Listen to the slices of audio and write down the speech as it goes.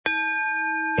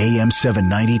AM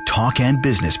 790 Talk and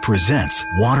Business presents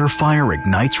WaterFire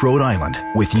Ignites Rhode Island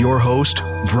with your host,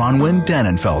 Bronwyn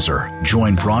Dannenfelser.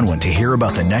 Join Bronwyn to hear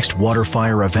about the next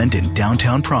WaterFire event in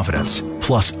downtown Providence,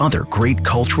 plus other great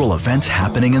cultural events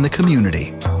happening in the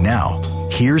community. Now,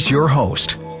 here's your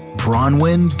host,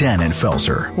 Bronwyn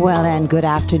Dannenfelser. Well, and good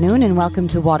afternoon, and welcome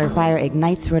to WaterFire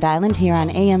Ignites Rhode Island here on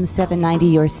AM 790,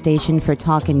 your station for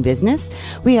talk and business.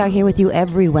 We are here with you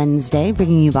every Wednesday,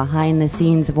 bringing you behind the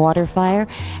scenes of WaterFire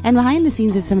and behind the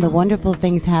scenes of some of the wonderful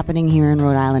things happening here in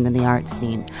Rhode Island in the arts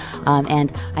scene.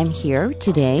 And I'm here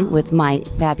today with my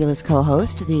fabulous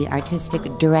co-host, the artistic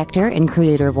director and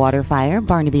creator of WaterFire,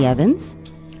 Barnaby Evans.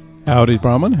 Howdy,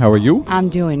 Brahman. How are you? I'm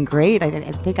doing great. I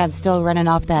think I'm still running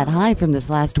off that high from this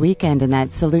last weekend and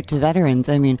that salute to veterans.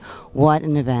 I mean, what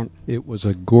an event. It was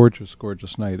a gorgeous,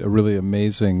 gorgeous night. A really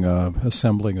amazing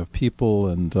assembling of people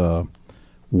and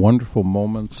wonderful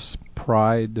moments,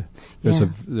 pride.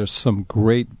 There's some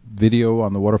great video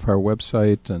on the WaterFire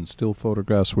website and still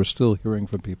photographs. We're still hearing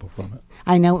from people from it.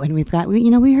 I know, and we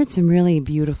heard some really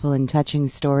beautiful and touching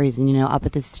stories. And, up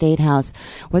at the State House,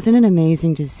 wasn't it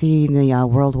amazing to see the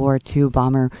World War II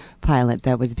bomber pilot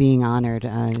that was being honored,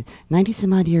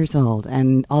 90-some-odd years old,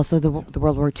 and also the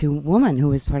World War II woman who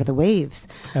was part of the Waves.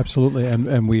 Absolutely,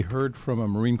 and we heard from a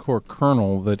Marine Corps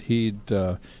colonel that he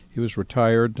was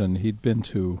retired and he'd been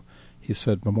to, he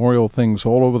said, memorial things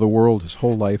all over the world his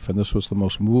whole life, and this was the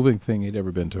most moving thing he'd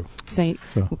ever been to.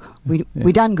 So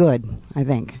we done good, I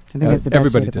think. I think that's the best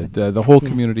everybody way to did. put it. The whole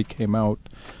community came out.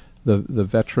 The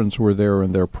veterans were there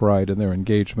in their pride and their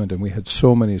engagement, and we had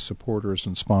so many supporters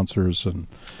and sponsors and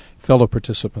fellow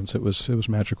participants. It was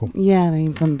magical. Yeah, I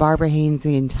mean, from Barbara Haynes,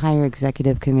 the entire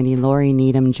executive committee, Lori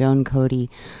Needham, Joan Cody,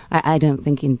 I don't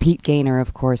think, and Pete Gaynor,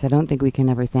 of course, I don't think we can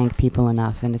ever thank people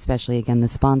enough, and especially, again, the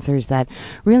sponsors that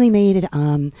really made it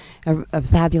a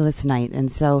fabulous night.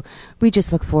 And so we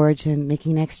just look forward to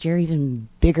making next year even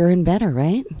bigger and better,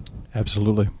 right?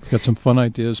 Absolutely. Got some fun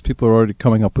ideas. People are already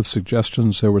coming up with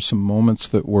suggestions. There were some moments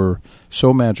that were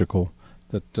so magical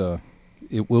that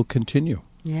it will continue.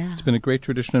 Yeah. It's been a great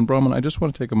tradition. And Brahman, I just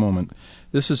want to take a moment.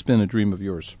 This has been a dream of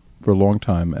yours for a long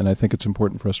time, and I think it's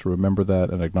important for us to remember that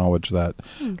and acknowledge that.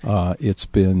 Thanks. It's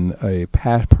been a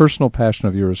personal passion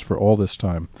of yours for all this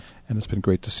time, and it's been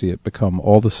great to see it become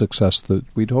all the success that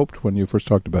we'd hoped when you first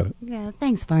talked about it. Yeah,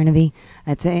 thanks, Barnaby.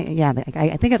 I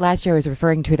think last year I was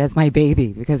referring to it as my baby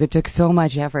because it took so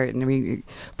much effort and we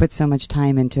put so much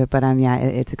time into it. But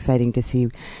it's exciting to see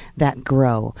that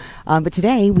grow. But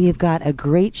today we've got a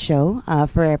great show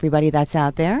for everybody that's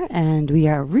out there, and we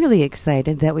are really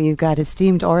excited that we've got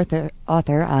esteemed author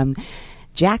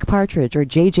Jack Partridge, or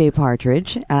J.J.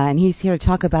 Partridge, and he's here to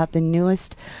talk about the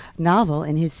newest novel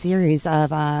in his series of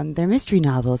their mystery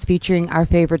novels featuring our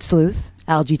favorite sleuth,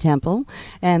 Algie Temple,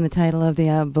 and the title of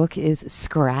the book is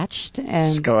Scratched.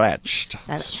 Scratched,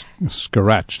 that's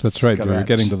right. Scratched. You're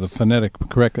getting to the phonetic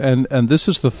correct. And this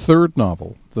is the third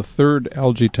novel, the third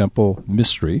Algie Temple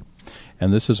mystery,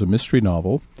 and this is a mystery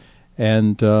novel.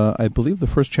 And I believe the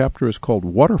first chapter is called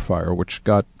WaterFire, which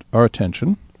got our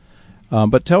attention.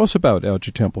 But tell us about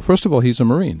Algie Temple. First of all, he's a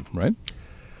Marine, right?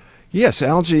 Yes,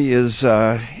 Algie is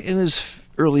in his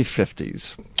early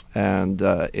 50s, and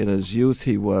in his youth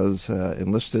he was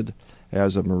enlisted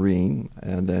as a Marine,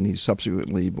 and then he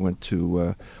subsequently went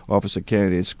to Officer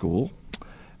Candidate School,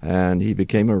 and he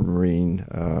became a Marine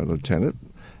lieutenant,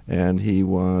 and he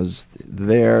was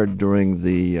there during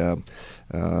the,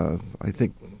 I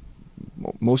think,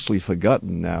 mostly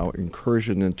forgotten now,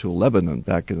 incursion into Lebanon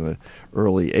back in the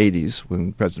early 80s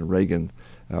when President Reagan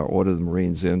ordered the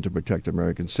Marines in to protect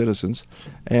American citizens.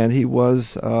 And he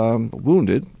was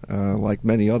wounded, like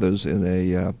many others, in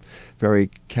a very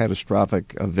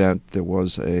catastrophic event. There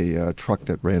was a truck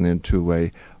that ran into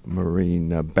a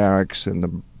Marine barracks, and the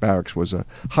barracks was a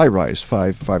high-rise,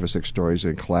 five or six stories,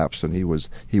 and collapsed, and he was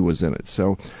in it.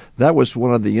 So that was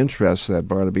one of the interests that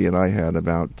Barnaby and I had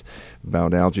about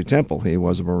Algie Temple. He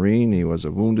was a Marine, he was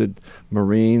a wounded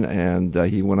Marine, and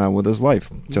he went on with his life,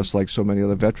 just like so many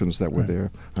other veterans that were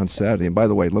there on Saturday. And by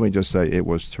the way, let me just say it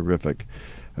was terrific.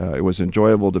 It was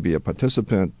enjoyable to be a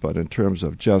participant, but in terms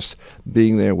of just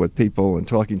being there with people and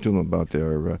talking to them about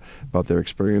their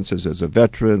experiences as a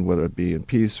veteran, whether it be in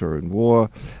peace or in war,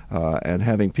 and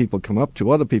having people come up to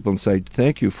other people and say,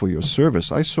 "Thank you for your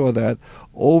service." I saw that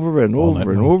over and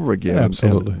over again.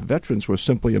 Absolutely. And veterans were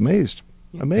simply amazed.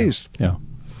 Yeah.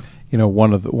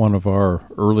 One of our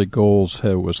early goals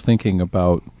was thinking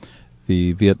about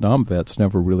the Vietnam vets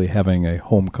never really having a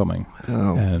homecoming,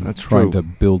 and that's trying true. to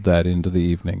build that into the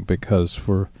evening, because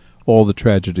for all the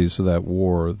tragedies of that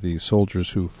war, the soldiers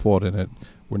who fought in it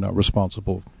were not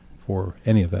responsible for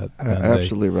any of that.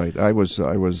 Absolutely right. I was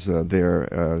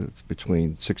there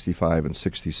between 65 and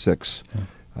 66.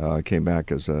 I came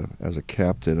back as a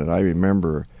captain, and I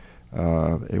remember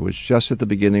it was just at the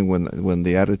beginning when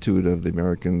the attitude of the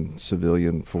American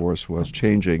civilian force was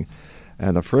changing.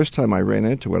 And the first time I ran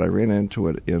into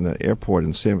it in an airport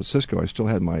in San Francisco. I still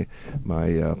had my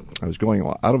I was going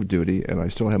out of duty, and I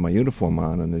still had my uniform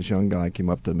on. And this young guy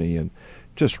came up to me and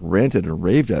just ranted and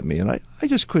raved at me, and I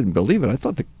just couldn't believe it. I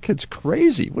thought the kid's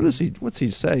crazy. What's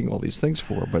he saying all these things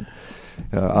for? But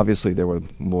obviously there were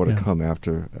more to come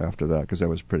after that, because that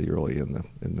was pretty early in the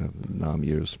Nam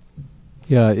years.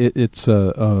 Yeah, it's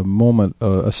a moment,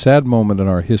 a sad moment in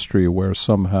our history where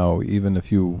somehow, even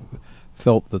if you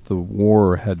felt that the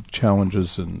war had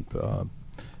challenges and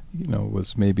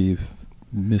was maybe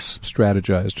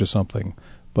mis-strategized or something,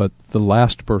 but the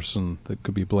last person that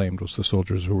could be blamed was the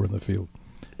soldiers who were in the field.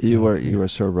 You are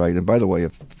so right. And by the way,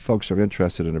 if folks are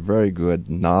interested in a very good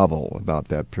novel about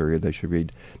that period, they should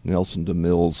read Nelson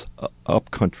DeMille's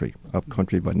Upcountry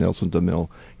by Nelson DeMille.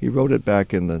 He wrote it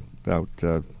back in about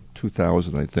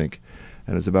 2000, I think.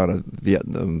 And it's about a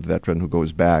Vietnam veteran who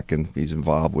goes back, and he's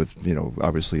involved with,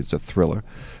 obviously it's a thriller.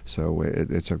 So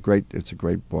it's a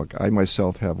great book. I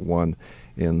myself have one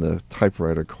in the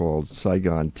typewriter called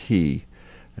Saigon Tea,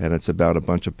 and it's about a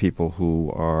bunch of people who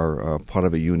are part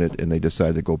of a unit, and they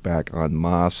decide to go back en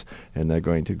masse, and they're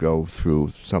going to go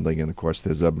through something. And of course,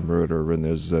 there's a murder, and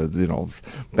there's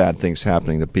bad things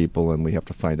happening to people, and we have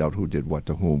to find out who did what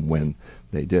to whom when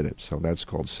they did it. So that's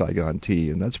called Saigon Tea,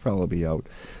 and that's probably out.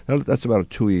 That's about a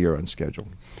 2-year on schedule.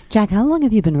 Jack, how long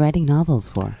have you been writing novels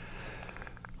for?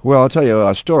 Well, I'll tell you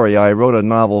a story. I wrote a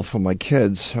novel for my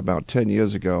kids about 10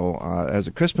 years ago as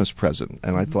a Christmas present,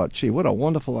 and I thought, gee, what a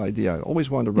wonderful idea. I always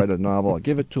wanted to write a novel. I'll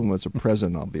give it to them as a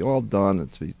present. I'll be all done.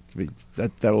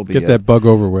 That'll be Get it. that bug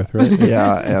over with, right?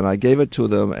 Yeah, and I gave it to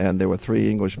them, and there were 3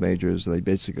 English majors. They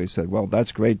basically said, well,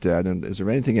 that's great, Dad, and is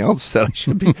there anything else that I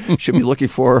should be looking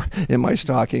for in my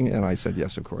stocking? And I said,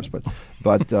 yes, of course.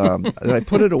 But then I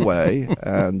put it away,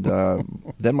 and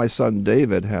then my son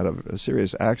David had a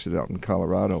serious accident out in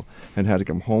Colorado and had to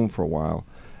come home for a while.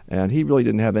 And he really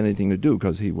didn't have anything to do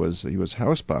because he was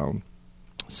housebound.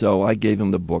 So I gave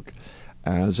him the book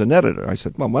as an editor. I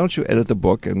said, well, why don't you edit the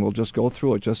book, and we'll just go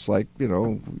through it just like,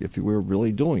 if you were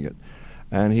really doing it.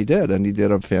 And he did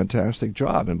a fantastic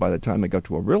job. And by the time I got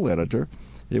to a real editor,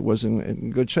 it was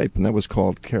in good shape. And that was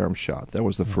called Carom Shot. That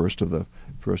was the first of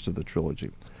the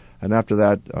trilogy. And after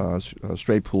that,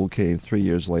 Straight Pool came 3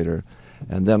 years later.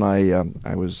 And then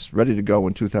I was ready to go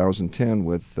in 2010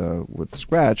 with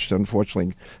Scratch.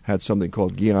 Unfortunately, had something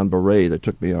called Guillain-Barré that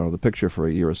took me out of the picture for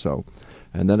a year or so.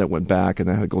 And then it went back, and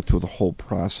I had to go through the whole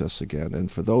process again. And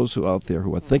for those out there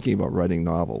who are thinking about writing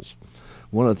novels,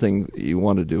 one of the things you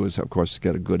want to do is, of course,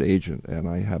 get a good agent. And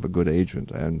I have a good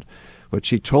agent. And what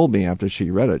she told me after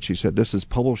she read it, she said, this is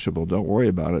publishable, don't worry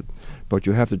about it, but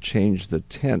you have to change the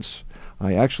tense.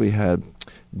 I actually had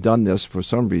done this for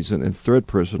some reason in third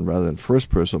person rather than first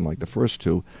person like the first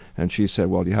 2, and she said,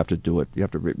 well, you have to do it. You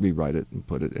have to rewrite it and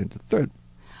put it into third.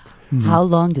 Mm-hmm. How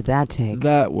long did that take?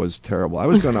 That was terrible. I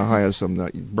was going to hire some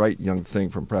bright young thing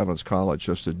from Providence College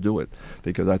just to do it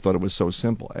because I thought it was so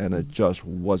simple, and it just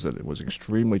wasn't. It was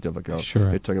extremely difficult. Sure.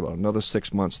 It took about another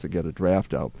 6 months to get a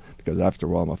draft out because,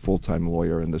 after all, I'm a full-time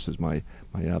lawyer, and this is my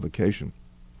avocation.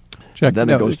 Jack, then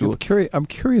I'm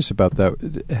curious about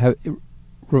that.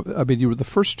 You were the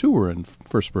first 2 were in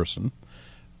first person.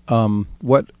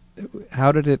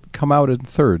 How did it come out in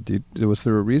third? Was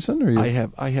there a reason? Or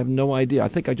I have no idea. I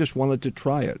think I just wanted to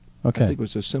try it. Okay. I think it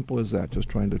was as simple as that, just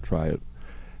trying to try it.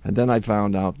 And then I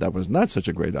found out that was not such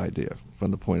a great idea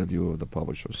from the point of view of the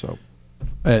publisher. So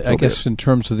I guess in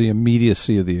terms of the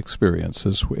immediacy of the experience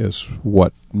is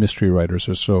what mystery writers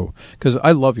are so... Because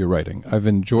I love your writing. I've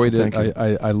enjoyed it.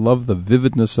 I love the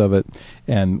vividness of it,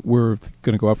 and we're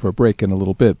going to go out for a break in a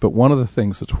little bit. But one of the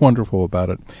things that's wonderful about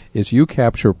it is you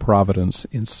capture Providence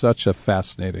in such a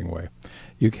fascinating way.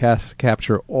 You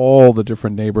capture all the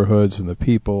different neighborhoods and the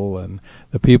people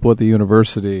at the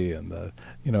university and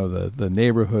the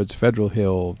neighborhoods, Federal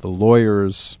Hill, the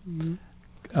lawyers... Mm-hmm.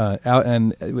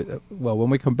 When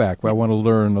we come back, I want to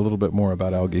learn a little bit more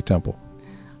about Algae Temple.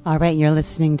 All right, you're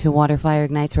listening to WaterFire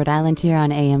Ignites Rhode Island here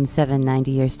on AM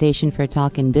 790, your station for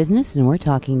talk and business, and we're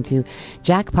talking to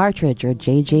Jack Partridge, or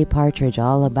J.J. Partridge,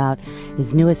 all about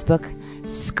his newest book,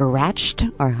 Scratched,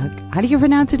 or how do you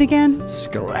pronounce it again?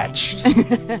 Scratched.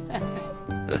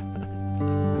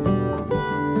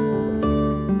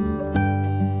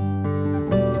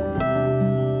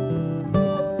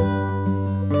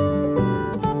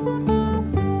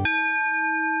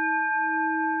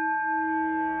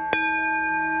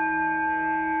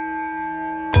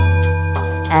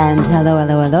 And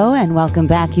hello, and welcome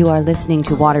back. You are listening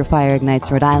to WaterFire Ignites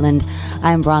Rhode Island.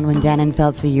 I'm Bronwyn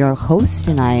Dannenfelser, your host,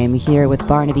 and I am here with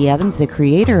Barnaby Evans, the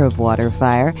creator of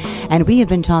WaterFire. And we have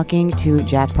been talking to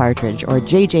Jack Partridge, or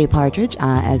J.J. Partridge,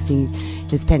 as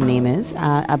his pen name is,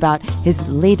 about his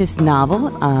latest novel.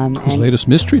 His latest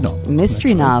mystery novel.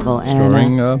 Mystery novel.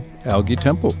 Starring Algie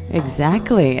Temple.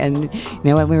 Exactly. And,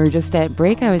 when we were just at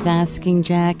break, I was asking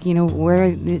Jack,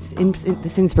 where this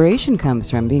inspiration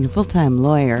comes from, being a full-time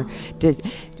lawyer.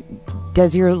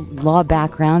 Does your law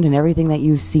background and everything that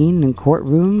you've seen in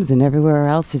courtrooms and everywhere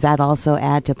else, does that also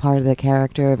add to part of the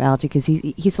character of Algie? Because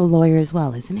he's a lawyer as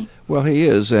well, isn't he? Well, he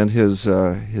is, and his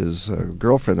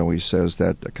girlfriend always says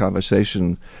that a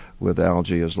conversation with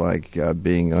Algie is like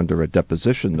being under a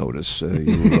deposition notice.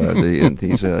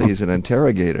 He's an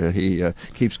interrogator. He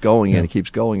keeps going and he keeps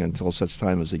going until such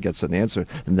time as he gets an answer,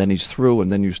 and then he's through, and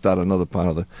then you start another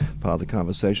part of the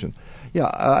conversation. Yeah,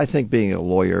 I think being a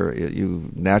lawyer, you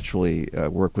naturally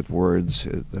work with words.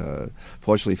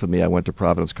 Fortunately for me, I went to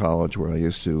Providence College, where I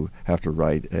used to have to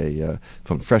write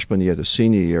from freshman year to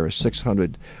senior year, a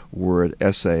 600-word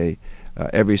essay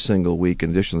every single week,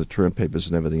 in addition to the term papers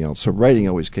and everything else. So writing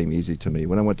always came easy to me.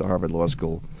 When I went to Harvard Law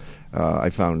School,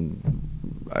 I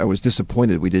was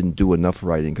disappointed we didn't do enough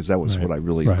writing, because that was what I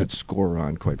really could score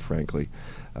on, quite frankly.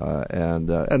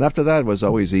 And after that, it was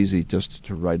always easy just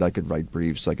to write. I could write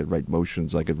briefs, I could write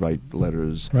motions, I could write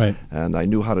letters, and I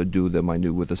knew how to do them. I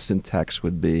knew what the syntax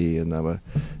would be, and I'm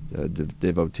a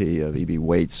devotee of E.B.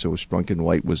 White, so Sprunk and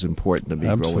White was important to me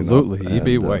growing up. Absolutely,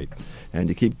 E.B. White. And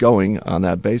you keep going on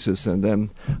that basis, and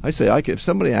then I say, if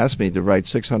somebody asked me to write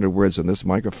 600 words on this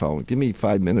microphone, give me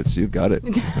 5 minutes, you got it.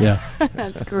 Yeah,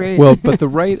 that's great. Well, but the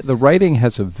writing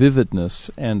has a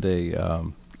vividness and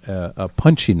a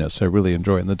punchiness I really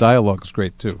enjoy, and the dialogue is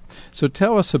great too. So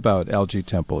tell us about Algie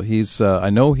Temple.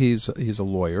 I know he's a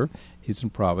lawyer. He's in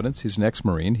Providence. He's an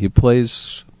ex-Marine. He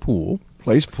plays pool,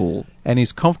 and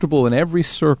he's comfortable in every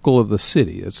circle of the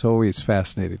city. It's always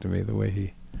fascinating to me the way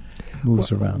he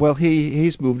moves around. Well,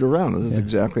 he's moved around. That's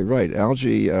exactly right.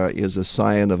 Algie is a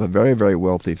scion of a very, very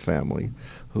wealthy family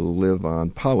who live on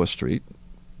Power Street.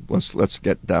 Let's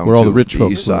get down where all to the rich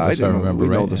folks east side. live, I remember, we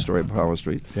know the story of Power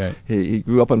Street. Yeah. He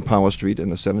grew up on Power Street in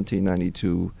a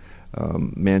 1792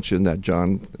 mansion that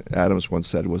John Adams once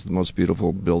said was the most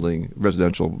beautiful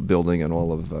residential building in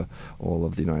all of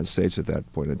the United States at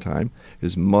that point in time.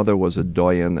 His mother was a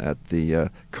doyen at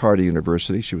the Carter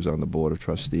University. She was on the board of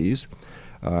trustees.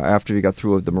 After he got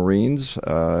through with the Marines,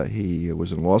 he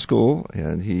was in law school,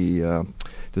 and he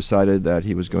decided that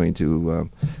he was going to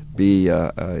be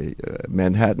a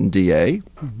Manhattan DA.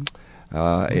 Mm-hmm.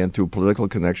 And through political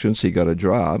connections, he got a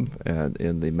job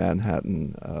in the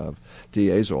Manhattan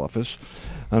DA's office.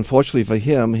 Unfortunately for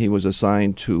him, he was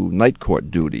assigned to night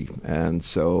court duty, and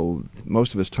so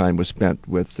most of his time was spent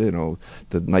with the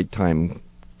nighttime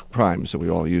crimes that we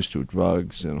all used to,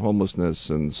 drugs and homelessness,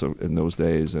 and so in those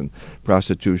days, and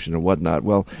prostitution and whatnot.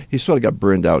 Well, he sort of got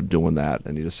burned out doing that,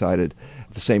 and he decided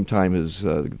at the same time his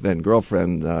then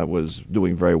girlfriend was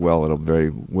doing very well at a very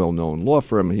well-known law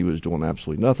firm, and he was doing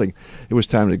absolutely nothing. It was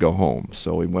time to go home.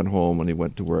 So he went home, and he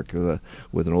went to work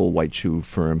with an old white shoe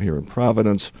firm here in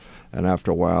Providence. And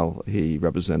after a while, he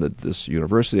represented this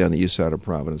university on the east side of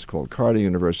Providence called Carter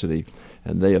University,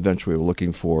 and they eventually were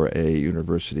looking for a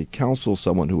university counsel,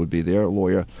 someone who would be their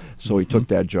lawyer. So he took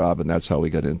that job, and that's how he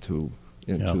got into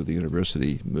the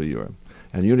university milieu.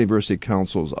 And university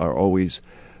counsels are always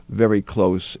very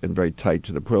close and very tight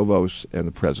to the provost and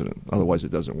the president. Otherwise,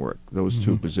 it doesn't work. Those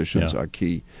two positions are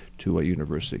key to a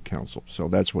university council. So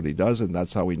that's what he does, and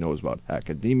that's how he knows about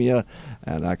academia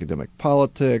and academic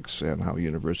politics and how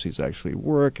universities actually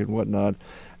work and whatnot.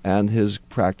 And his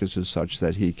practice is such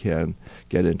that he can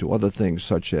get into other things,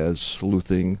 such as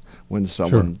sleuthing when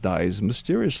someone dies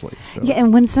mysteriously. So. Yeah,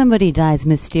 and when somebody dies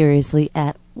mysteriously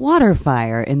at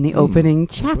WaterFire in the opening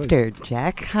chapter, right.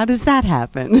 Jack, how does that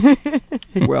happen?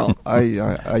 Well,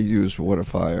 I use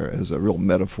WaterFire as a real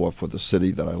metaphor for the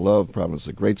city that I love. Providence is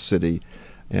a great city,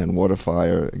 and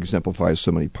WaterFire exemplifies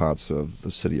so many parts of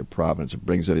the city of Providence. It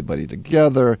brings everybody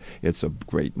together. It's a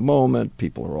great moment.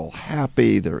 People are all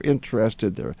happy. They're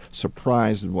interested. They're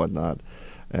surprised and whatnot.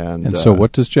 And so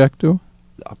what does Jack do?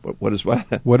 What is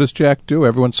what? What does Jack do?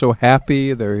 Everyone's so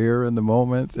happy. They're here in the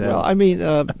moment. Well, I mean,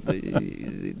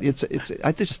 it's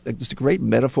a great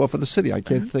metaphor for the city. I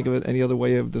can't think of it any other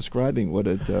way of describing what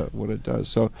it does.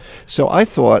 So I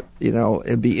thought,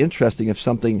 it'd be interesting if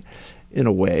something, in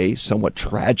a way, somewhat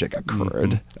tragic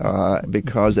occurred,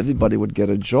 because everybody would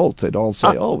get a jolt. They'd all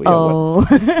say,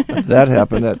 that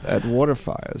happened at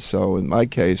WaterFire. So in my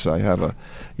case, I have a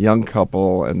young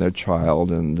couple and their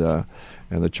child, and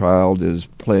and the child is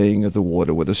playing at the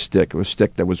water with a stick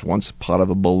that was once part of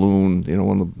a balloon,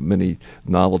 one of the many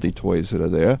novelty toys that are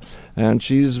there, and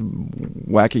she's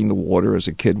whacking the water as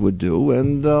a kid would do,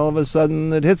 and all of a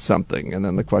sudden it hits something, and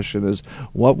then the question is,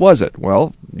 what was it?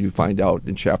 Well, you find out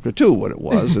in chapter 2 what it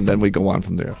was, and then we go on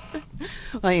from there.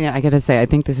 Well, I got to say, I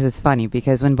think this is funny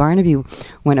because when Barnaby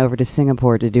went over to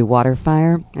Singapore to do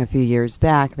WaterFire a few years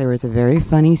back, there was a very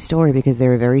funny story because they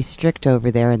were very strict over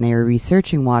there and they were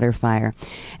researching WaterFire.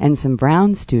 And some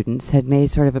Brown students had made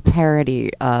sort of a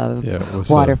parody of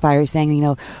WaterFire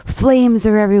saying, flames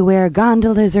are everywhere,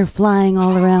 gondolas are flying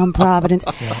all around Providence.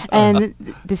 And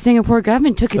the Singapore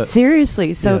government took it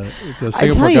seriously. So the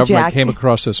Singapore government Jack, came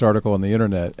across this article on the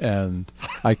internet, and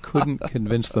I couldn't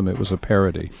convince them it was a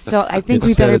parody. So I think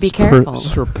we better be careful.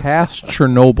 Surpassed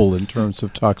Chernobyl in terms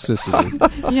of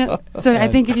toxicity. So I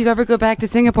think if you ever go back to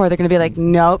Singapore, they're going to be like,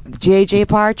 nope, J.J.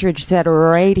 Partridge said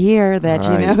right here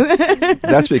that,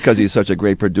 That's because he's such a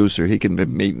great producer. He can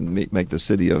make the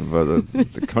city of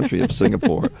the country of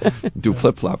Singapore do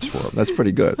flip-flops for him. That's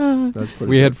pretty good.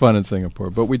 We had fun in Singapore,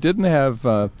 but we didn't have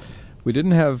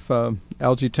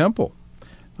Algae Temple.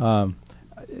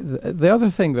 The other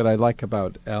thing that I like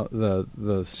about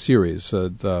the series,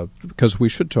 because we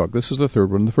should talk, this is the third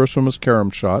one. The first one was Carom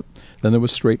Shot, then there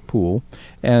was Straight Pool,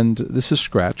 and this is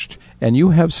Scratched. And you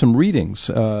have some readings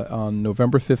on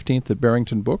November 15th at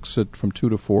Barrington Books from 2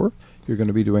 to 4. You're going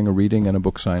to be doing a reading and a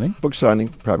book signing. Book signing,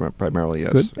 primarily,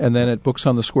 yes. Good. And then at Books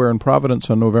on the Square in Providence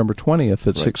on November 20th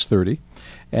at 6:30.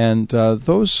 And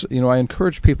those, I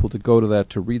encourage people to go to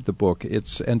that to read the book.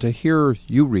 And to hear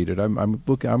you read it. I'm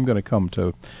going to come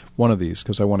to one of these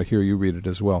because I want to hear you read it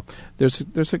as well.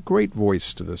 There's a great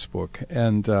voice to this book,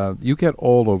 and you get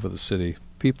all over the city.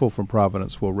 People from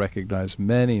Providence will recognize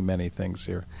many, many things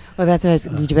here. Well, that's what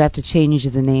did you have to change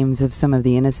the names of some of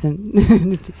the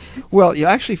innocent? Well, you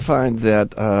actually find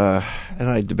that, and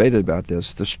I debated about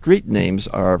this, the street names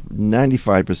are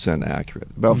 95% accurate.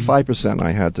 About 5%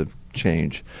 I had to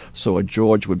change. So a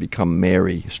George would become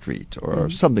Mary Street or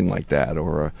something like that,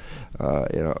 or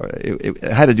it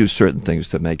had to do certain things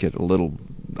to make it a little.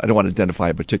 I don't want to identify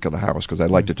a particular house because I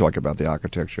like to talk about the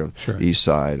architecture of East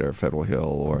Side or Federal Hill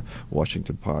or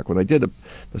Washington Park. When I did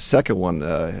the second one,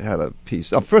 had a piece.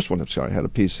 First one, had a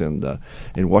piece in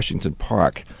Washington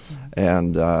Park,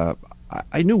 and I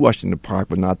knew Washington Park,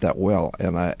 but not that well.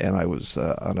 And I was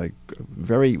on a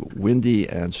very windy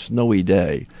and snowy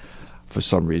day. For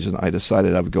some reason, I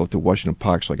decided I would go to Washington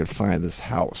Park so I could find this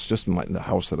house, just the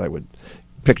house that I would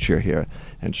picture here.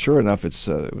 And sure enough, it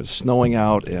was snowing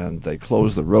out, and they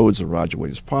closed the roads in Roger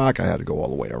Williams Park. I had to go all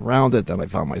the way around it. Then I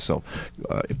found myself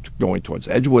going towards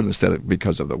Edgewood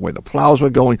because of the way the plows were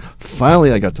going.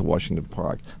 Finally, I got to Washington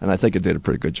Park, and I think it did a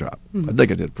pretty good job.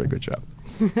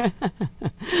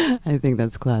 I think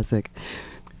that's classic.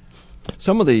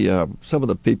 Some of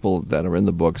the people that are in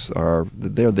the books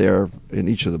they're there in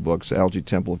each of the books. Algae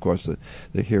Temple, of course,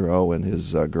 the hero, and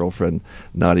his girlfriend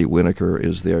Nadia Winokur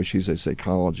is there. She's a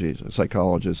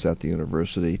psychologist at the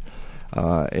university,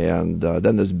 and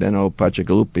then there's Benno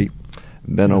Pacigalupi.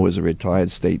 Benno is a retired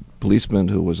state policeman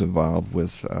who was involved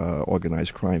with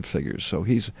organized crime figures. So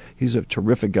he's a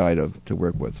terrific guy to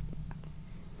work with.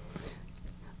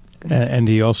 And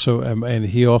he also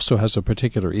has a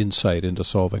particular insight into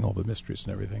solving all the mysteries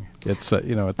and everything. It's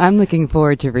I'm looking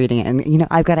forward to reading it, and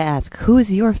I've got to ask, who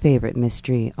is your favorite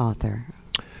mystery author?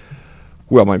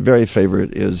 Well, my very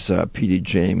favorite is P.D.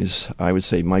 James. I would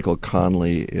say Michael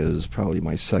Conley is probably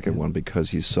my second one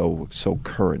because he's so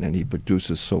current and he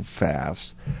produces so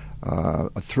fast.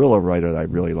 A thriller writer that I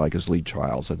really like is Lee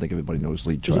Childs. I think everybody knows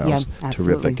Lee Childs. Yeah,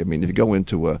 absolutely. Terrific. I mean, if you go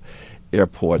into a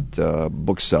airport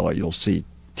bookseller, you'll see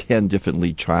 10 different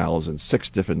Lee Childs and 6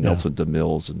 different Nelson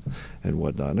DeMilles and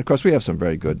whatnot. And of course, we have some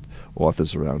very good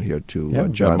authors around here too.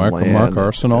 John Land, Mark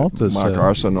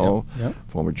Arsenault,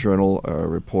 former Journal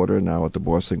reporter, now at the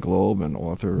Boston Globe, and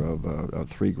author of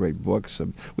 3 great books.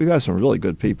 And we've had some really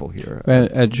good people here.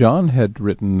 And John had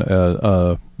written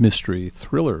a mystery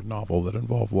thriller novel that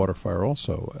involved WaterFire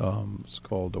also. It's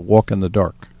called A Walk in the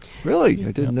Dark. Really?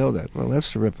 I didn't know that. Well,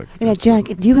 that's terrific. Yeah, Jack,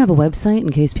 do you have a website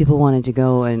in case people wanted to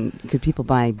go, and could people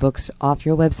buy books off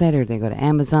your website, or do they go to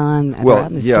Amazon?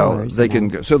 Well, yeah, they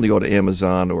can certainly go to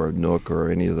Amazon or Nook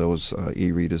or any of those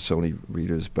e-readers, Sony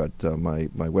readers, but my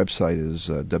website is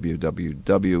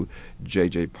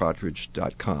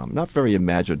www.jjpartridge.com. Not very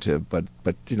imaginative, but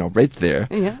right there.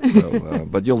 Yeah. So,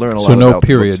 but you'll learn a lot about books. So no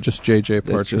period, just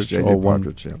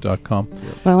jjpartridge.com.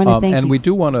 Well, I want to thank and you. we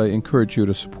do want to encourage you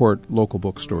to support local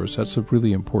bookstores. That's a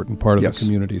really important part of the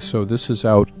community. So this is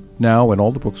out now in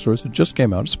all the bookstores. It just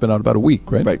came out. It's been out about a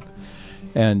week, right? Right.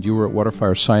 And you were at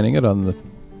WaterFire signing it on the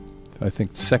I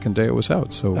think, the second day it was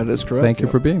out. So that is correct. Thank you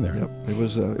for being there. Yep. It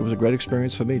was a great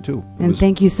experience for me too. And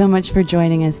thank you so much for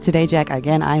joining us today, Jack.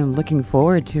 Again, I am looking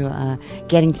forward to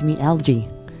getting to meet Algie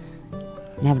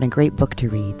and having a great book to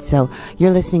read. So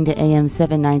you're listening to AM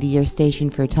 790, your station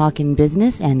for Talkin'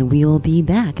 Business, and we'll be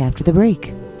back after the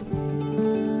break.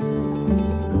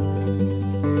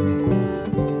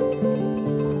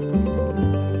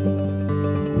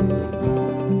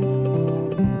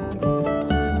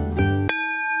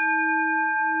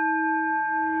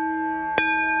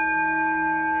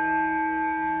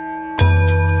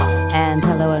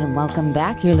 Welcome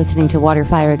back. You're listening to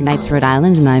WaterFire Ignites Rhode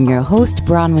Island, and I'm your host,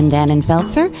 Bronwyn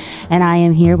Dannenfelser, and I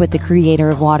am here with the creator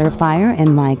of WaterFire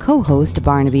and my co-host,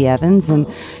 Barnaby Evans. And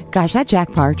gosh, that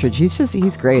Jack Partridge,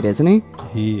 he's great, isn't he?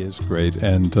 He is great,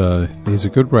 and he's a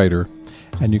good writer,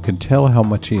 and you can tell how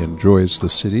much he enjoys the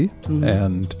city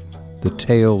and the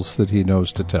tales that he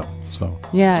knows to tell. So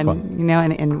yeah, it's fun.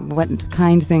 And what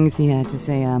kind things he had to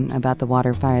say about the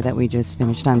WaterFire that we just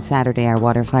finished on Saturday, our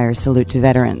WaterFire Salute to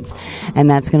Veterans. And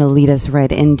that's going to lead us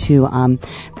right into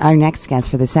our next guest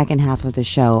for the second half of the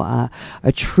show,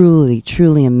 a truly,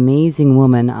 truly amazing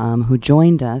woman who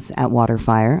joined us at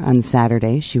WaterFire on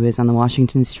Saturday. She was on the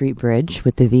Washington Street Bridge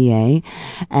with the VA,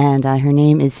 and her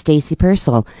name is Stacy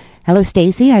Purcell. Hello,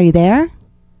 Stacy, are you there?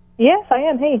 Yes, I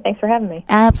am. Hey, thanks for having me.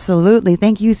 Absolutely.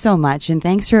 Thank you so much. And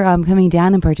thanks for coming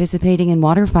down and participating in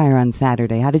WaterFire on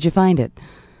Saturday. How did you find it?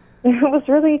 It was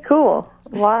really cool.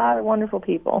 A lot of wonderful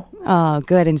people. Oh,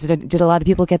 good. And did a lot of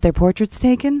people get their portraits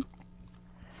taken?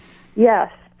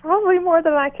 Yes. Probably more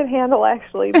than I could handle,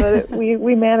 actually, but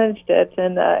we managed it,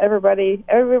 and everybody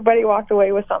walked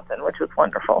away with something, which was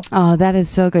wonderful. Oh, that is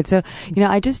so good. So,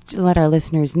 I just to let our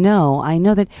listeners know, I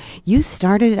know that you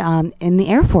started in the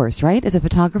Air Force, right, as a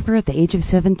photographer at the age of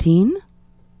 17?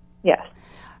 Yes.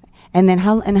 And then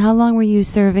how long were you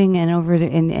serving and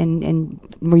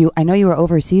were you? I know you were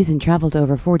overseas and traveled to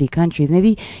over 40 countries.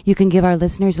 Maybe you can give our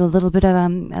listeners a little bit of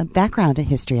a background, a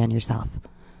history on yourself.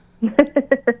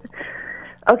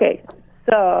 Okay,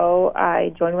 so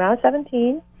I joined when I was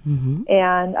 17,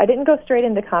 and I didn't go straight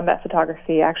into combat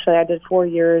photography. Actually, I did 4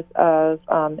 years of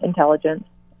intelligence.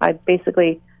 I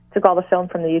basically took all the film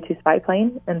from the U-2 spy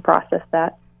plane and processed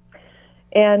that.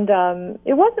 And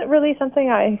it wasn't really something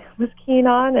I was keen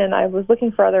on, and I was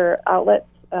looking for other outlets.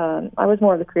 I was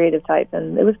more of the creative type,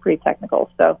 and it was pretty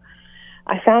technical. So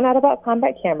I found out about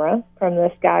combat camera from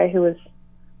this guy who was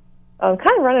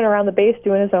kind of running around the base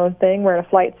doing his own thing, wearing a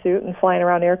flight suit and flying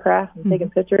around aircraft and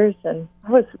taking pictures. And I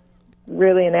was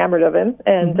really enamored of him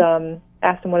and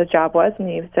asked him what his job was, and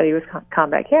he said he was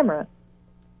combat camera.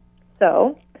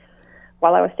 So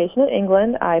while I was stationed in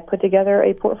England, I put together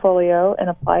a portfolio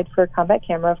and applied for a combat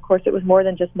camera. Of course, it was more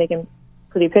than just making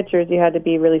pretty pictures. You had to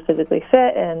be really physically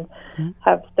fit and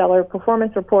have stellar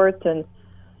performance reports. And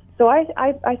so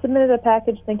I submitted a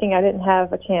package thinking I didn't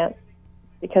have a chance,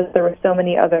 because there were so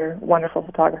many other wonderful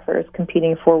photographers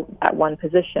competing for that one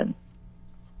position.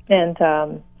 And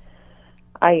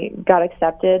I got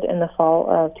accepted in the fall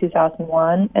of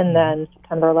 2001, and then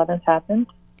September 11th happened,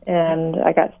 and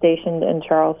I got stationed in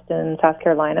Charleston, South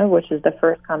Carolina, which is the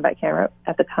first combat camera.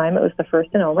 At the time, it was the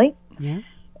first and only. Yeah.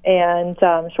 And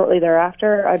shortly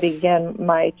thereafter, I began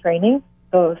my training,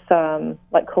 both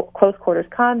like close quarters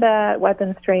combat,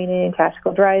 weapons training,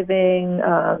 tactical driving,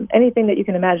 anything that you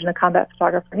can imagine a combat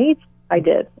photographer needs, I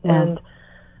did. Wow.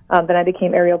 And then I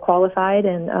became aerial qualified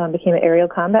and became an aerial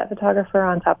combat photographer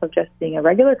on top of just being a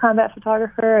regular combat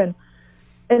photographer.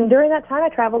 And during that time, I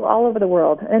traveled all over the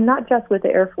world, and not just with the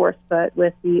Air Force, but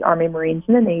with the Army, Marines,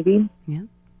 and the Navy,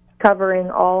 covering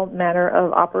all manner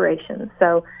of operations.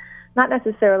 So not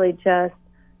necessarily just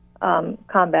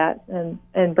combat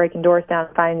and breaking doors down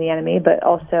and finding the enemy, but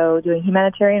also doing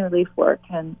humanitarian relief work,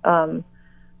 and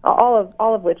all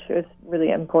of which is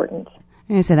really important.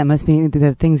 I say that must be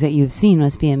the things that you've seen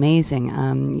must be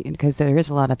amazing, because there is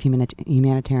a lot of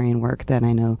humanitarian work that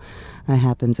I know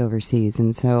happens overseas.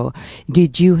 And so,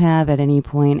 did you have at any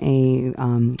point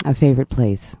a favorite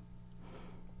place?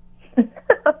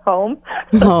 Home.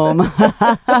 Home.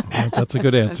 That's a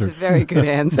good answer. That's a very good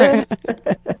answer.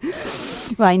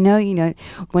 Well, I know,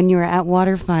 when you were at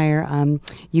WaterFire,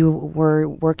 you were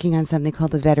working on something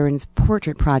called the Veterans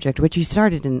Portrait Project, which you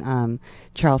started in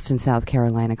Charleston, South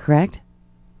Carolina, correct?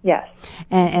 Yes.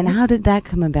 And how did that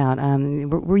come about?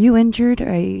 Were you injured?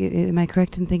 Am I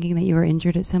correct in thinking that you were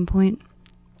injured at some point?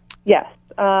 Yes.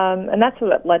 And that's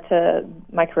what led to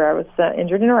my career. I was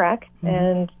injured in Iraq,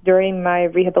 and during my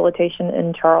rehabilitation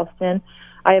in Charleston,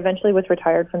 I eventually was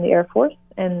retired from the Air Force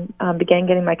and began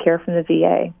getting my care from the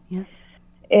VA. Yes.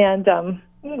 And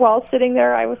while sitting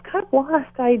there, I was kind of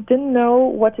lost. I didn't know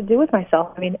what to do with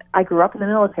myself. I mean, I grew up in the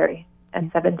military at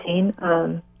 17.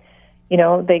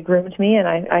 They groomed me, and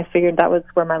I figured that was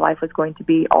where my life was going to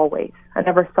be always. I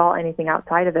never saw anything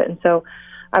outside of it. And so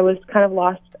I was kind of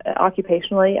lost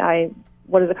occupationally.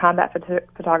 What does a combat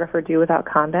photographer do without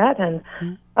combat? And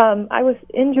I was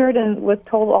injured and was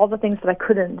told all the things that I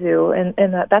couldn't do.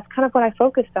 And that's kind of what I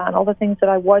focused on, all the things that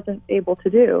I wasn't able to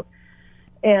do.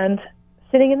 And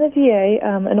sitting in the VA,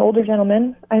 an older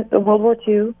gentleman, a World War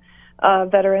II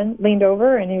veteran, leaned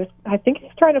over, and I think he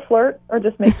was trying to flirt or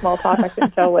just make small talk, I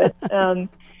couldn't tell which.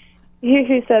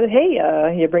 He said,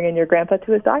 "Hey, you bringing your grandpa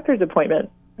to his doctor's appointment?"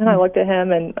 And I looked at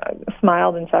him and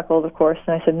smiled and chuckled, of course,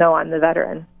 and I said, "No, I'm the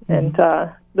veteran." And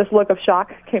this look of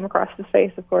shock came across his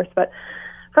face, of course. But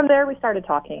from there, we started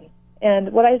talking.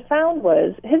 And what I found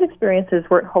was his experiences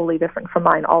weren't wholly different from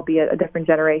mine, albeit a different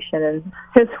generation, and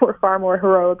his were far more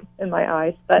heroic in my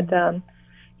eyes. But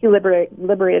he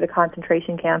liberated a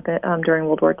concentration camp during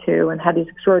World War II and had these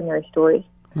extraordinary stories.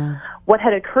 Wow. What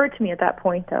had occurred to me at that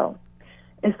point, though,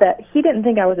 is that he didn't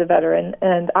think I was a veteran,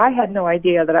 and I had no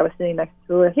idea that I was sitting next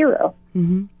to a hero.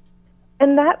 Mm-hmm.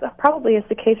 And that probably is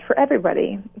the case for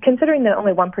everybody. Considering that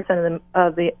only 1%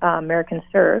 of the Americans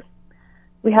serve,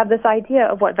 we have this idea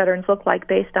of what veterans look like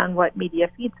based on what media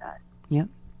feeds us. Yep.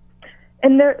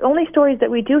 And the only stories that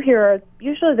we do hear are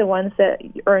usually the ones that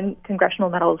earn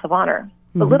congressional medals of honor.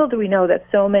 Mm-hmm. But little do we know that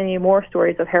so many more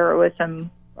stories of heroism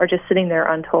are just sitting there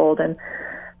untold. And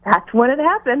that's when it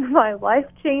happened, my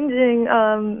life-changing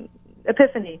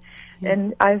epiphany.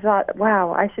 And I thought,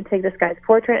 wow, I should take this guy's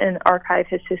portrait and archive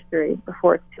his history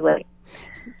before it's too late.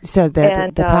 So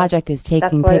the project is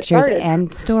taking pictures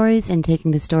and stories, and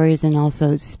taking the stories and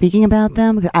also speaking about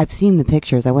them. I've seen the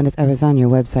pictures. I was on your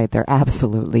website. They're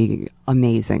absolutely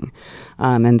amazing,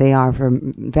 and they are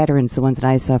from veterans, the ones that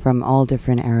I saw from all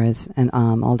different eras and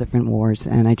all different wars.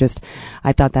 And I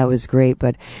thought that was great.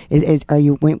 But are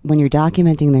you when you're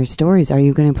documenting their stories, are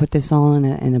you going to put this all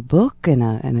in a book, in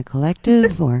a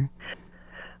collective, or?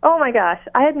 Oh my gosh,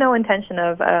 I had no intention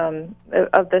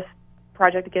of this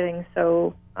project getting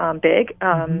so big,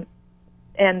 and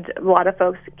a lot of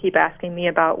folks keep asking me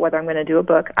about whether I'm going to do a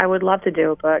book. I would love to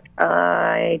do a book.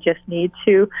 I just need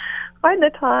to find the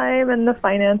time and the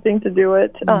financing to do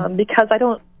it, because I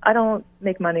don't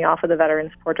make money off of the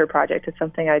Veterans Portrait Project. It's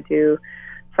something I do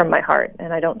from my heart,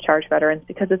 and I don't charge veterans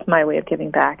because it's my way of giving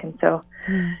back. And so,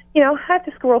 I have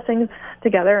to squirrel things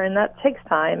together, and that takes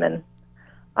time. And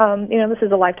this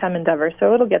is a lifetime endeavor,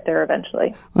 so it'll get there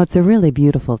eventually. Well, it's a really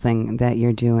beautiful thing that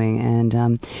you're doing. And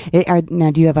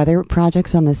now, do you have other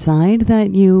projects on the side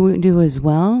that you do as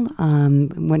well,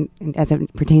 as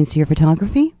it pertains to your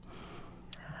photography?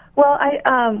 Well,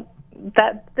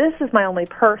 this is my only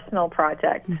personal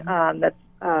project. That's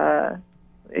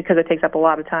because it takes up a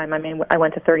lot of time. I mean, I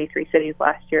went to 33 cities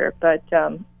last year, but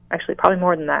actually probably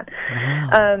more than that.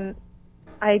 Wow.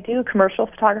 I do commercial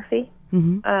photography.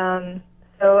 Mm-hmm.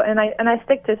 So, and I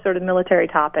stick to sort of military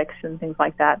topics and things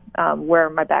like that, where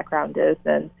my background is,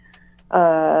 and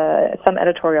some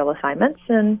editorial assignments,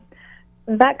 and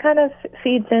that kind of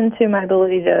feeds into my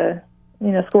ability to,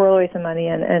 squirrel away some money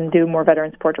and do more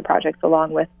veterans portrait projects,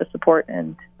 along with the support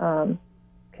and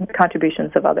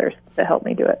contributions of others that help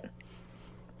me do it.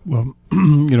 Well,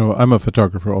 I'm a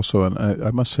photographer also, and I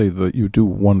must say that you do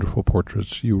wonderful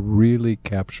portraits. You really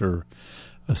capture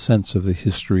a sense of the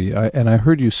history. I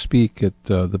heard you speak at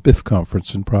the BIF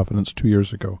conference in Providence 2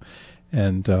 years ago,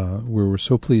 and we were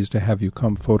so pleased to have you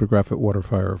come photograph at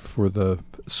WaterFire for the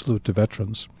salute to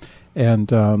veterans.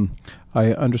 And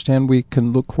I understand we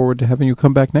can look forward to having you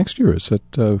come back next year. Is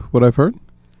that what I've heard?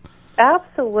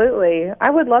 Absolutely. I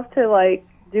would love to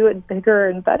do it bigger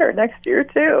and better next year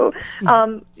too.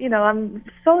 I'm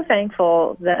so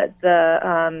thankful that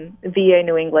the VA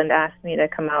New England asked me to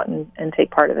come out and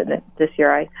take part of it this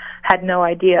year. I had no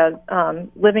idea,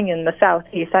 living in the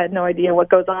Southeast, I had no idea what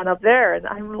goes on up there, and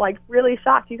I'm really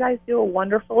shocked. You guys do a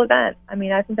wonderful event. I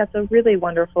mean, I think that's a really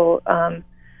wonderful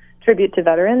tribute to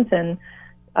veterans, and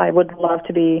I would love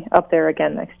to be up there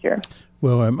again next year.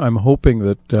 Well, I'm hoping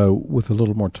that with a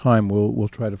little more time, we'll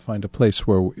try to find a place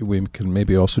where we can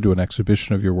maybe also do an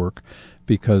exhibition of your work,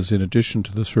 because in addition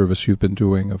to the service you've been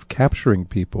doing of capturing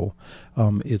people,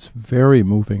 it's very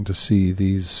moving to see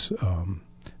these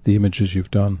the images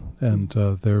you've done, and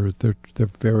they're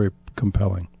very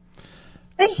compelling.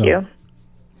 Thank you.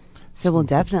 So we'll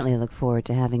definitely look forward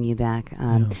to having you back.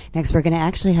 Next, we're going to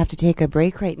actually have to take a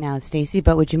break right now, Stacy,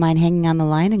 but would you mind hanging on the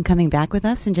line and coming back with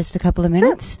us in just a couple of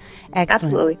minutes? Sure. Excellent.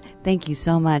 Absolutely. Thank you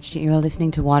so much. You're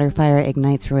listening to WaterFire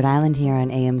Ignites Rhode Island here on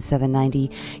AM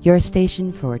 790, your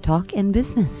station for talk and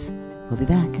business. We'll be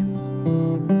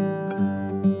back.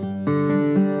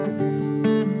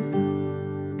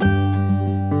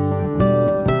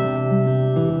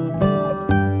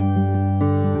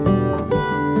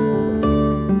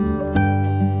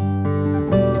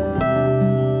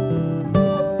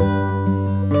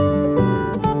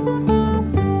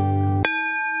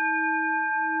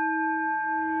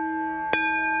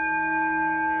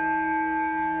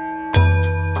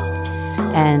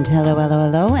 And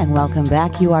hello, and welcome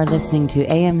back. You are listening to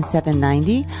AM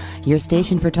 790, your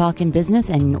station for talk and business,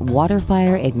 and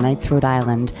WaterFire Ignites Rhode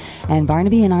Island. And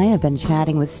Barnaby and I have been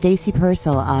chatting with Stacy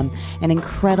Purcell, an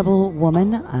incredible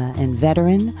woman and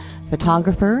veteran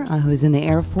photographer who's in the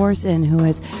Air Force and who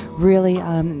has really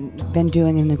been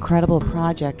doing an incredible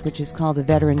project, which is called the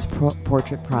Veterans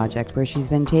Portrait Project, where she's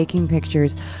been taking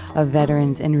pictures of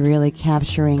veterans and really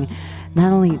capturing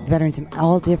not only veterans in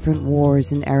all different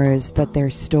wars and eras, but their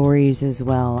stories as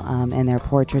well, and their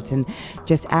portraits, and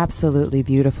just absolutely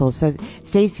beautiful. So,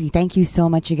 Stacy, thank you so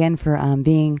much again for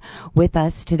being with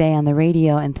us today on the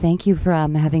radio, and thank you for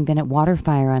having been at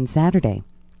WaterFire on Saturday.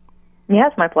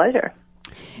 Yes, my pleasure.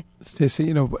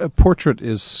 Stacy, a portrait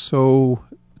is so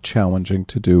challenging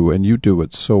to do, and you do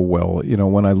it so well.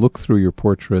 When I look through your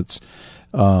portraits,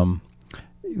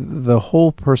 the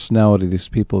whole personality of these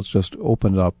people is just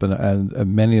opened up,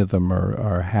 and many of them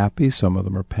are happy, some of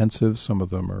them are pensive, some of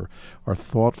them are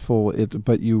thoughtful,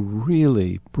 but you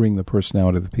really bring the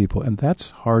personality of the people, and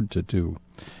that's hard to do.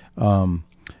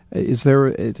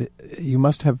 You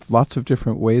must have lots of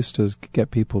different ways to get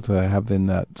people to have in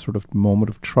that sort of moment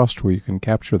of trust where you can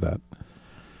capture that.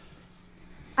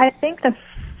 I think the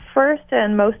first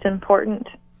and most important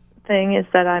thing is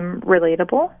that I'm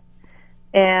relatable.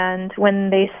 And when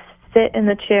they sit in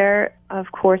the chair,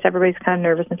 of course, everybody's kind of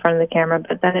nervous in front of the camera,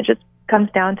 but then it just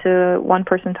comes down to one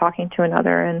person talking to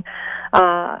another and,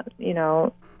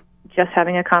 just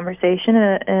having a conversation.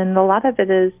 And a lot of it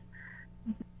is,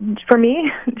 for me,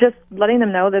 just letting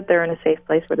them know that they're in a safe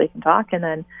place where they can talk, and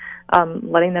then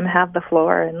letting them have the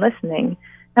floor and listening.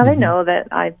 Now, they know that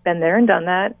I've been there and done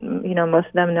that. Most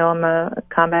of them know I'm a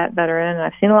combat veteran, and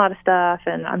I've seen a lot of stuff,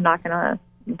 and I'm not going to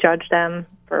judge them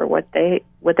for what they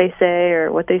say or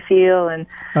what they feel, and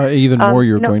even more,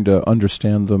 you're going to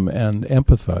understand them and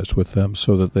empathize with them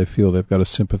so that they feel they've got a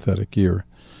sympathetic ear.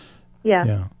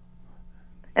 Yeah.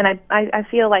 And I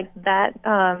feel like that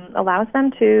allows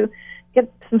them to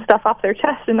get some stuff off their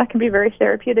chest, and that can be very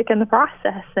therapeutic in the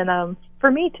process. And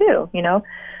for me too,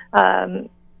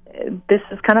 this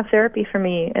is kind of therapy for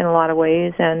me in a lot of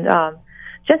ways, and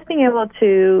just being able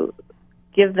to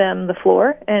give them the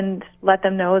floor and let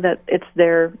them know that it's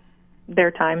their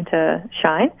time to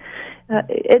shine.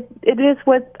 It is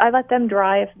what I let them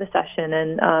drive the session,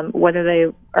 and whether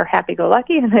they are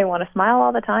happy-go-lucky and they want to smile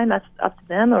all the time, that's up to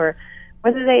them, or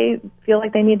whether they feel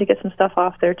like they need to get some stuff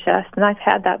off their chest. And I've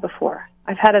had that before.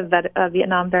 I've had a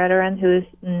Vietnam veteran who's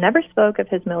never spoke of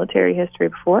his military history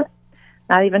before,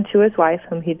 not even to his wife,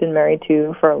 whom he'd been married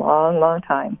to for a long, long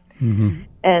time. Mm-hmm.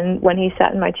 And when he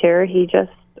sat in my chair, he just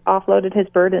offloaded his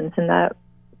burdens, and that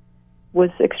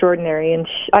was extraordinary. And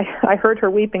I heard her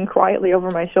weeping quietly over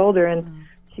my shoulder, and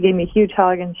she gave me a huge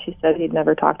hug, and she said he'd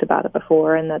never talked about it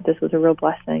before, and that this was a real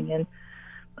blessing. And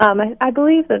I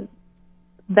believe that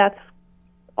that's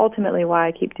ultimately why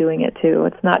I keep doing it too.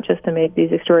 It's not just to make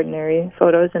these extraordinary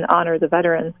photos and honor the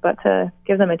veterans, but to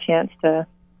give them a chance to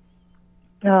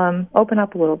open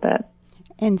up a little bit.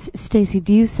 And Stacy,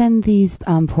 do you send these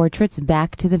portraits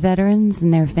back to the veterans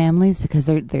and their families, because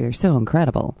they're so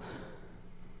incredible?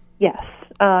 Yes.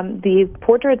 The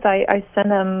portraits, I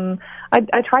send them,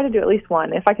 I try to do at least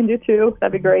one. If I can do two,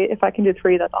 that'd be great. If I can do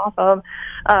three, that's awesome.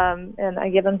 And I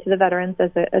give them to the veterans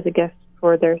as a gift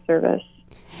for their service.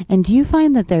 And do you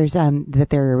find that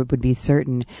there would be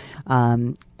certain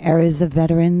eras of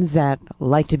veterans that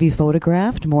like to be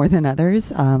photographed more than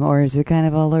others, or is it kind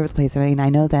of all over the place? I mean, I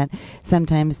know that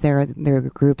sometimes there are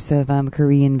groups of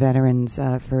Korean veterans,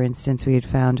 for instance, we had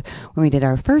found when we did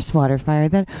our first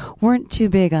WaterFire, that weren't too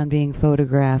big on being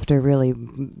photographed or really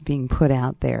being put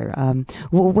out there.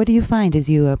 What do you find as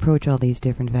you approach all these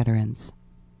different veterans?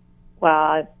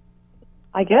 Well,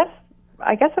 I guess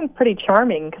I'm pretty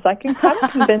charming, because I can kind of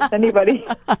convince anybody.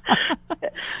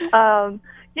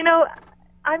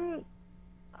 I'm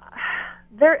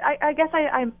there. I guess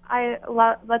I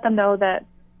let them know that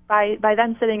by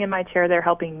them sitting in my chair, they're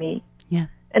helping me. Yeah.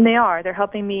 And they are. They're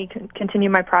helping me continue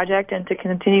my project and to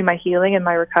continue my healing and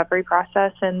my recovery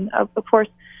process. And of course,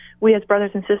 we as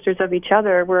brothers and sisters of each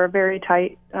other, we're a very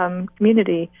tight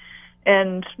community.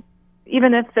 And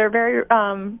even if they're very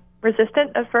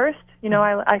resistant at first,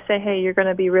 I say, hey, you're going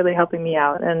to be really helping me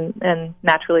out. And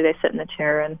naturally they sit in the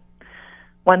chair, and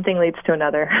one thing leads to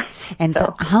another. And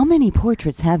so how many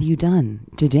portraits have you done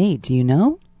to date? Do you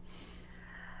know?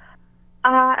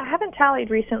 I haven't tallied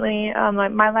recently.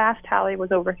 My last tally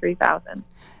was over 3,000.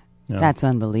 Yeah. That's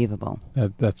unbelievable.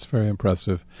 That's very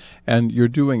impressive. And you're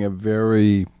doing a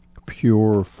very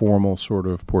pure, formal sort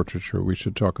of portraiture. We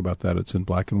should talk about that. It's in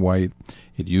black and white.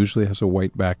 It usually has a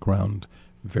white background.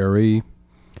 Very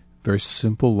very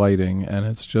simple lighting, and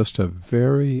it's just a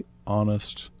very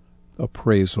honest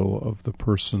appraisal of the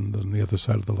person on the other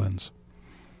side of the lens.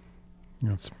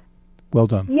 It's well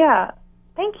done. Yeah,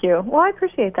 thank you. Well, I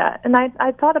appreciate that. And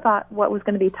I thought about what was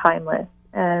going to be timeless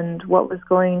and what was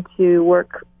going to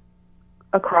work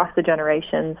across the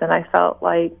generations, and I felt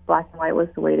like black and white was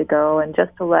the way to go, and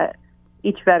just to let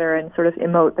each veteran sort of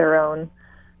emote their own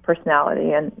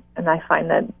personality, and I find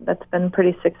that that's been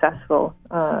pretty successful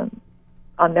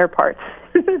on their part.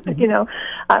 You know,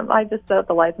 I just set up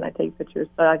the lights and I take pictures,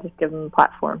 but I just give them a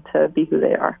platform to be who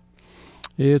they are.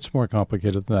 It's more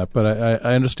complicated than that, but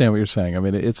I understand what you're saying. I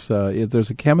mean, it's there's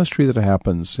a chemistry that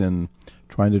happens in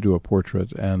trying to do a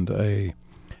portrait, and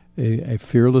a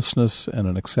fearlessness and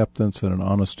an acceptance and an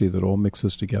honesty that all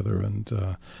mixes together, and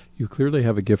you clearly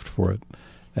have a gift for it.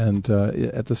 And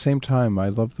at the same time, I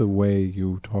love the way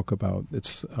you talk about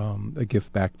it's a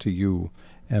gift back to you,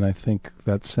 and I think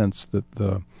that sense that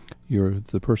the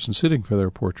person sitting for their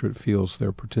portrait feels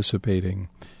they're participating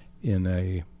in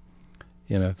a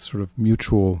sort of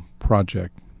mutual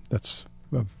project. That's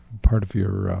part of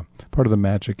your part of the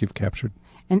magic you've captured.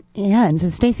 And so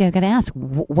Stacy, I've got to ask,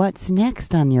 what's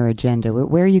next on your agenda?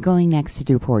 Where are you going next to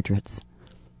do portraits?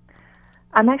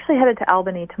 I'm actually headed to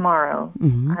Albany tomorrow.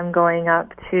 Mm-hmm. I'm going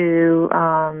up to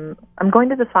I'm going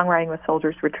to the Songwriting with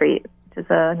Soldiers retreat, which is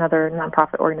another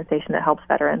nonprofit organization that helps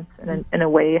veterans in a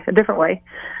different way.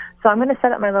 So I'm going to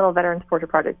set up my little Veterans Portrait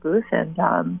Project booth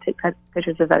and take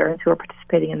pictures of veterans who are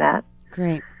participating in that.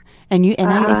 Great. And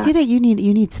I see that you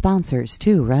need sponsors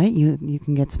too, right? You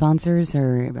can get sponsors,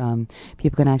 or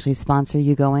people can actually sponsor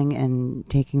you going and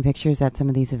taking pictures at some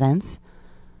of these events.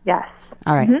 Yes.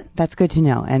 All right. Mm-hmm. That's good to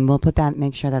know, and we'll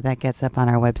make sure that gets up on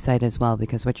our website as well,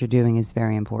 because what you're doing is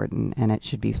very important and it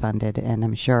should be funded. And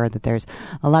I'm sure that there's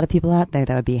a lot of people out there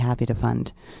that would be happy to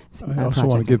fund. I also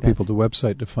want to give people the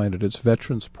website to find it. It's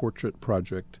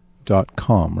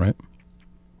veteransportraitproject.com, right?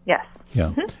 Yes.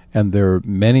 Yeah, and there are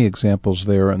many examples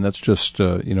there, and that's just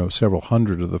several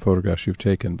hundred of the photographs you've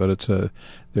taken. But it's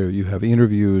there you have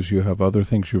interviews, you have other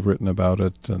things you've written about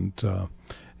it, and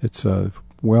it's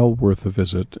well worth a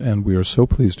visit. And we are so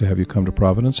pleased to have you come to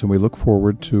Providence, and we look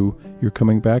forward to your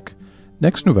coming back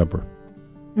next November.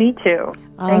 Me too.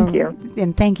 Thank you.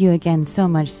 And thank you again so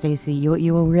much, Stacy. You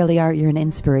really are. You're an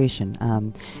inspiration.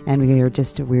 And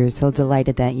we're so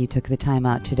delighted that you took the time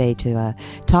out today to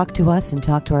talk to us and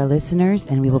talk to our listeners.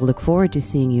 And we will look forward to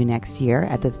seeing you next year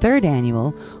at the 3rd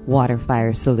annual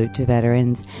WaterFire Salute to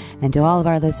Veterans. And to all of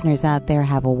our listeners out there,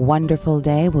 have a wonderful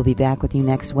day. We'll be back with you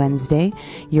next Wednesday.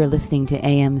 You're listening to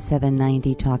AM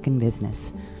 790 Talkin'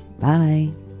 Business.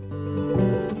 Bye.